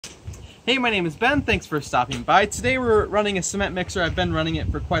Hey, my name is Ben. Thanks for stopping by. Today we're running a cement mixer. I've been running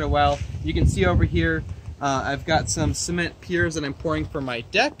it for quite a while. You can see over here I've got some cement piers that I'm pouring for my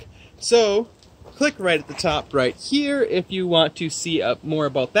deck. So click right at the top right here if you want to see more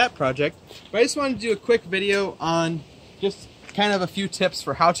about that project. But I just wanted to do a quick video on just kind of a few tips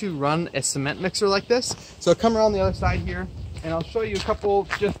for how to run a cement mixer like this. So come around the other side here and I'll show you a couple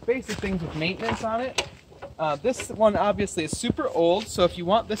just basic things with maintenance on it. This one obviously is super old, so if you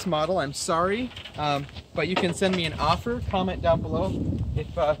want this model, I'm sorry, but you can send me an offer. Comment down below if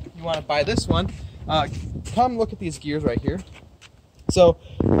you want to buy this one. Come look at these gears right here. So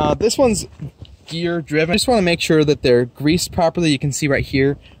this one's gear driven. I just want to make sure that they're greased properly. You can see right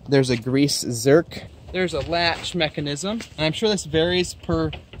here there's a grease zerk. There's a latch mechanism, and I'm sure this varies per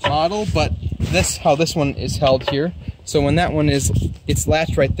model, but how this one is held here. So when that one it's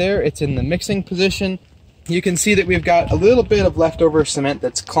latched right there, it's in the mixing position. You can see that we've got a little bit of leftover cement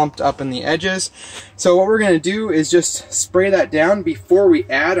that's clumped up in the edges. So what we're going to do is just spray that down before we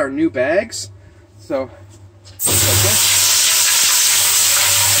add our new bags. So, like this.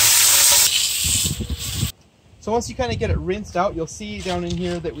 So once you kind of get it rinsed out, you'll see down in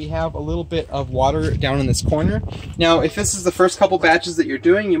here that we have a little bit of water down in this corner. Now, if this is the first couple batches that you're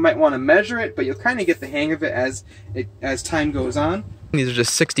doing, you might want to measure it, but you'll kind of get the hang of it as time goes on. These are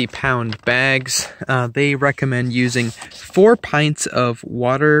just 60-pound bags. They recommend using 4 pints of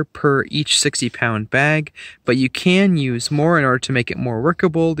water per each 60-pound bag, but you can use more in order to make it more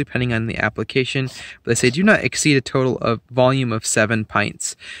workable depending on the application. But they say do not exceed a total of volume of 7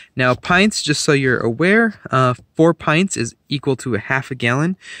 pints. Now pints, just so you're aware, 4 pints is equal to a half a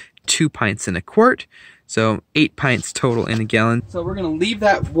gallon, 2 pints in a quart. So 8 pints total in a gallon. So we're going to leave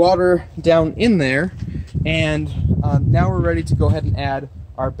that water down in there, and now we're ready to go ahead and add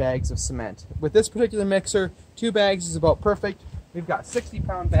our bags of cement. With this particular mixer, 2 bags is about perfect. We've got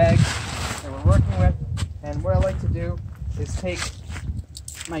 60-pound bags that we're working with, and what I like to do is take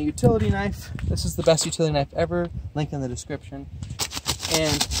my utility knife. This is the best utility knife ever, link in the description,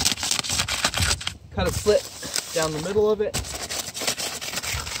 and cut a slit down the middle of it.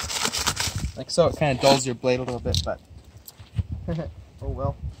 Like so. It kind of dulls your blade a little bit, but oh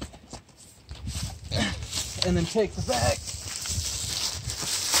well. And then take the bag,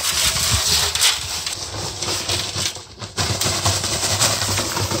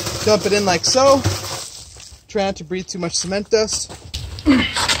 dump it in like so. Try not to breathe too much cement dust.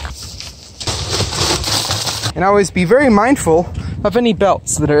 And always be very mindful of any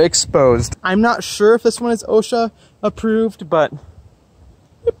belts that are exposed. I'm not sure if this one is OSHA approved, but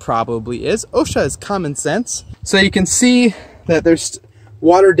it probably is. OSHA is common sense. So you can see that there's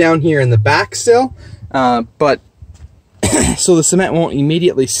water down here in the back still, but so the cement won't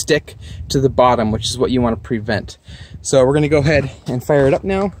immediately stick to the bottom, which is what you want to prevent. So we're going to go ahead and fire it up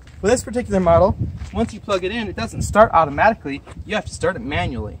now. With this particular model, once you plug it in, it doesn't start automatically. You have to start it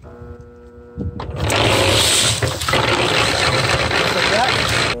manually. Just like that.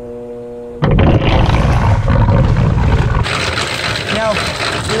 Now,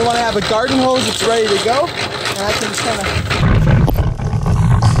 you want to have a garden hose that's ready to go, and I can just kind of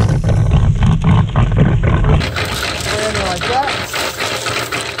spray in there like that.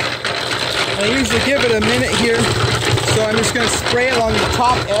 I usually give it a minute here, so I'm just going to spray it along the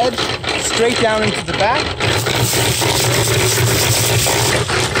top edge, straight down into the back.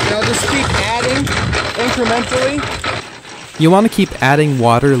 And I'll just keep adding incrementally. You want to keep adding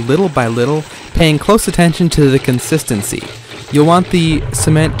water little by little, paying close attention to the consistency. You'll want the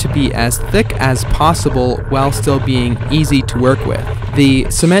cement to be as thick as possible while still being easy to work with.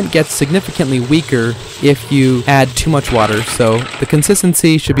 The cement gets significantly weaker if you add too much water, so the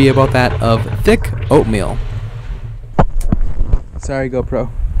consistency should be about that of thick oatmeal. Sorry,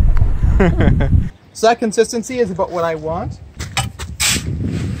 GoPro. So that consistency is about what I want. You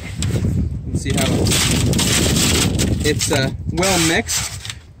can see how it's well mixed.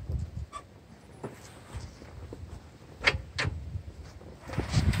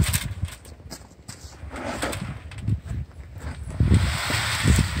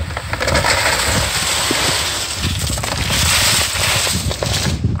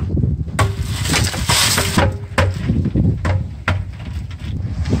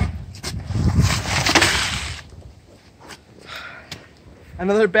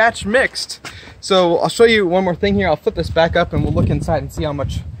 Another batch mixed. So I'll show you one more thing here. I'll flip this back up and we'll look inside and see how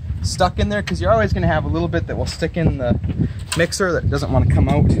much stuck in there, because you're always going to have a little bit that will stick in the mixer that doesn't want to come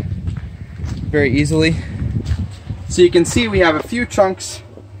out very easily. So you can see we have a few chunks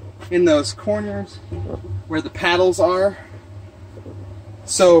in those corners where the paddles are.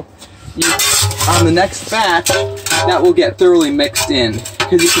 So on the next batch, that will get thoroughly mixed in.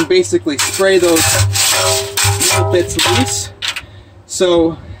 because you can basically spray those little bits loose.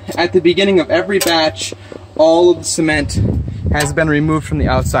 So at the beginning of every batch, all of the cement has been removed from the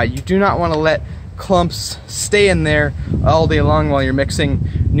outside. You do not want to let clumps stay in there all day long while you're mixing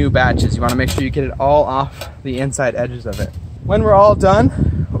new batches. You want to make sure you get it all off the inside edges of it. When we're all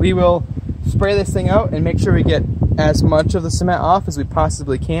done, we will spray this thing out and make sure we get as much of the cement off as we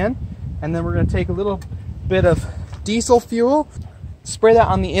possibly can. And then we're going to take a little bit of diesel fuel, spray that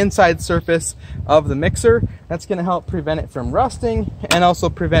on the inside surface of the mixer. That's going to help prevent it from rusting and also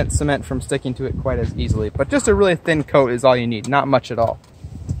prevent cement from sticking to it quite as easily. But just a really thin coat is all you need, not much at all.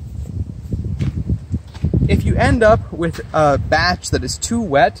 If you end up with a batch that is too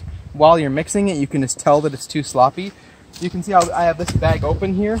wet while you're mixing it, you can just tell that it's too sloppy. You can see how I have this bag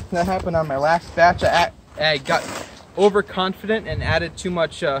open here. That happened on my last batch. I got overconfident and added too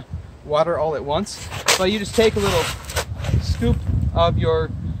much water all at once. So you just take a little scoop of your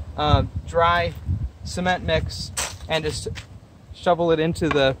dry cement mix and just shovel it into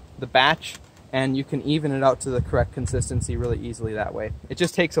the batch, and you can even it out to the correct consistency really easily that way. It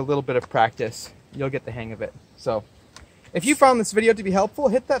just takes a little bit of practice. You'll get the hang of it. So if you found this video to be helpful,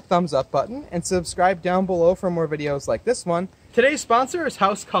 hit that thumbs up button and subscribe down below for more videos like this one. Today's sponsor is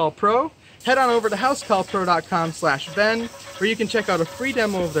Housecall Pro. Head on over to housecallpro.com/Ben, where you can check out a free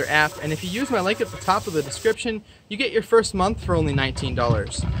demo of their app, and if you use my link at the top of the description, you get your first month for only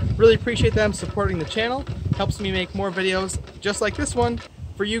 $19. Really appreciate them supporting the channel. Helps me make more videos just like this one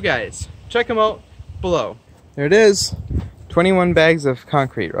for you guys. Check them out below. There it is, 21 bags of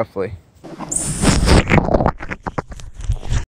concrete roughly.